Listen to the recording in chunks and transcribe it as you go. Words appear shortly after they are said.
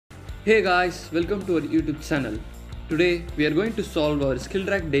Hey guys, welcome to our YouTube channel. Today we are going to solve our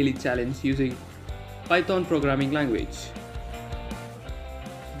Skillrack daily challenge using Python programming language.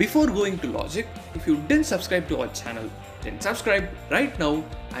 Before going to logic, if you didn't subscribe to our channel, then subscribe right now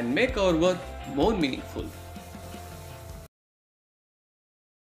and make our work more meaningful.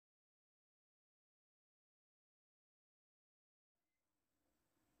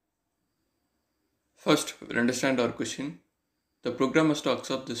 First, we'll understand our question. The program must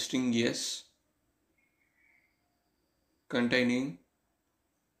accept the string yes containing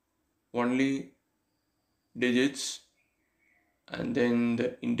only digits and then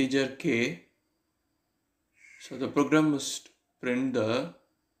the integer k. So the program must print the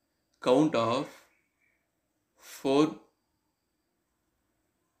count of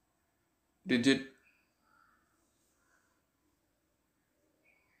 4-digit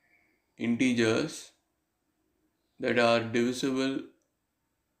integers that are divisible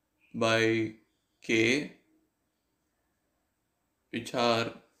by k, which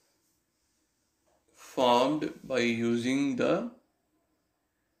are formed by using the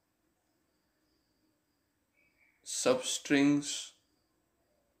substrings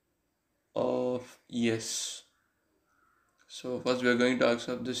of yes. So first we are going to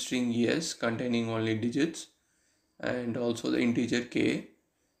accept the string yes containing only digits and also the integer k.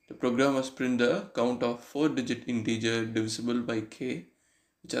 The program must print the count of 4-digit integer divisible by k,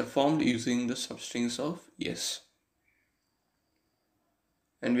 which are formed using the substrings of yes.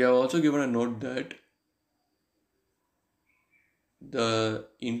 And we have also given a note that the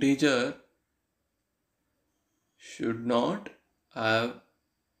integer should not have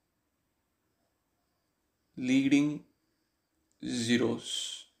leading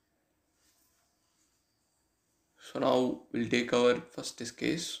zeros. So now we'll take our first test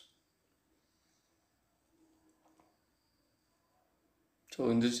case. So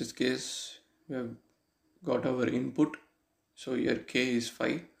in this test case, we have got our input. So here k is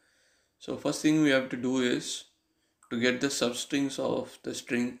 5. So first thing we have to do is to get the substrings of the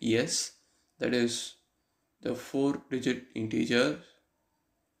string yes, that is the 4-digit integer.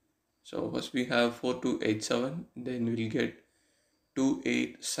 So first we have 4287, then we'll get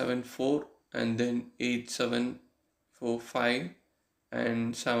 2874 and then 8745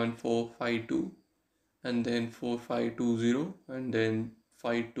 and 7452 and then 4520 and then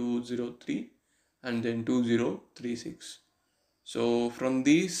 5203 and then 2036. So from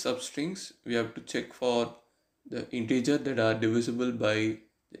these substrings we have to check for the integer that are divisible by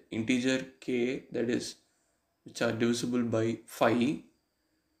the integer k, that is which are divisible by 5.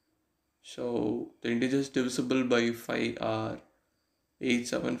 So the integers divisible by 5 are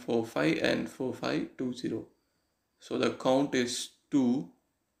 8745 and 4520. So the count is 2.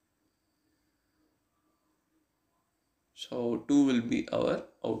 So 2 will be our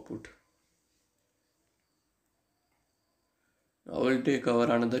output. Now we'll take our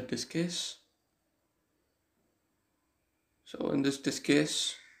another test case. So in this test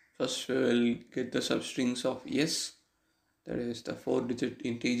case, first we will get the substrings of yes, that is the 4-digit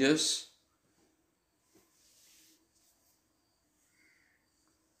integers.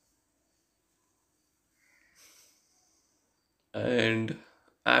 And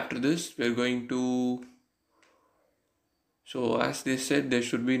after this we are going to, so as they said, there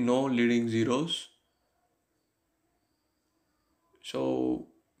should be no leading zeros, so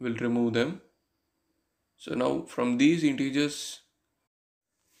we'll remove them. So now from these integers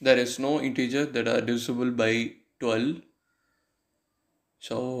there is no integer that are divisible by 12,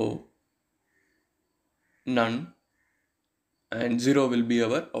 so none, and 0 will be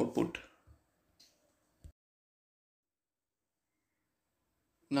our output.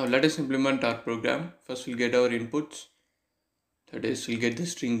 Now let us implement our program. First we'll get our inputs, that is we'll get the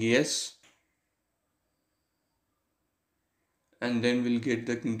string yes, and then we'll get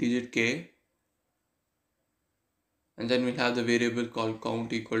the integer k, and then we'll have the variable called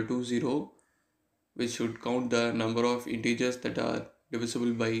count equal to 0, which should count the number of integers that are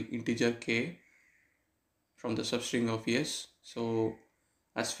divisible by integer k from the substring of yes. So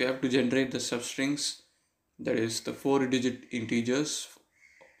as we have to generate the substrings, that is the 4-digit integers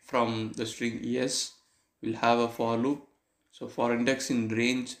from the string yes, we'll have a for loop. So for index in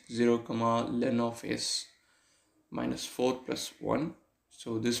range 0 comma len of s minus 4 plus 1,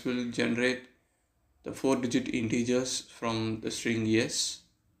 so this will generate the 4-digit integers from the string yes.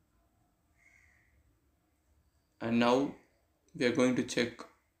 And now we are going to check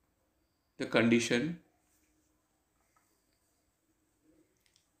the condition,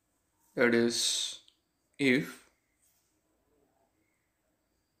 that is if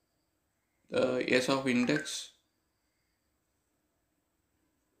the s of index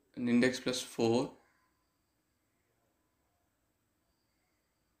and index plus 4.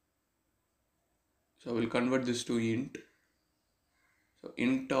 So we'll convert this to int. So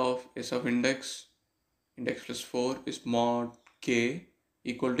int of s of index plus 4 is mod k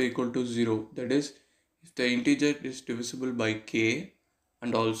equal to 0. That is, if the integer is divisible by k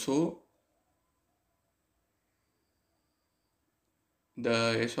and also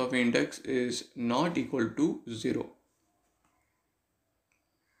the s of index is not equal to 0.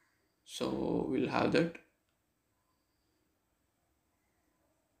 So we'll have that.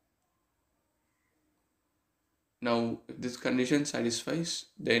 Now if this condition satisfies,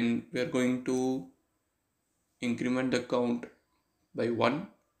 then we are going to increment the count by 1,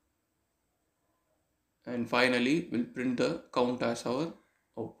 and finally we'll print the count as our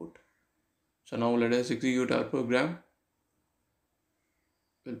output. So now let us execute our program.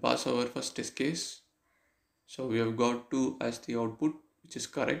 We'll pass our first test case. So we have got 2 as the output, which is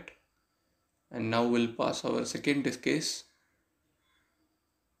correct. And now we'll pass our second test case.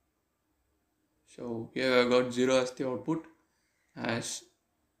 So here I got 0 as the output, as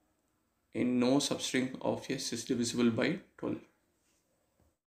in no substring of s is divisible by 12.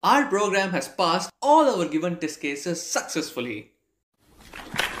 Our program has passed all our given test cases successfully.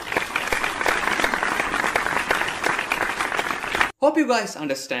 Hope you guys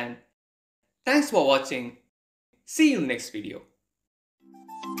understand. Thanks for watching. See you next video.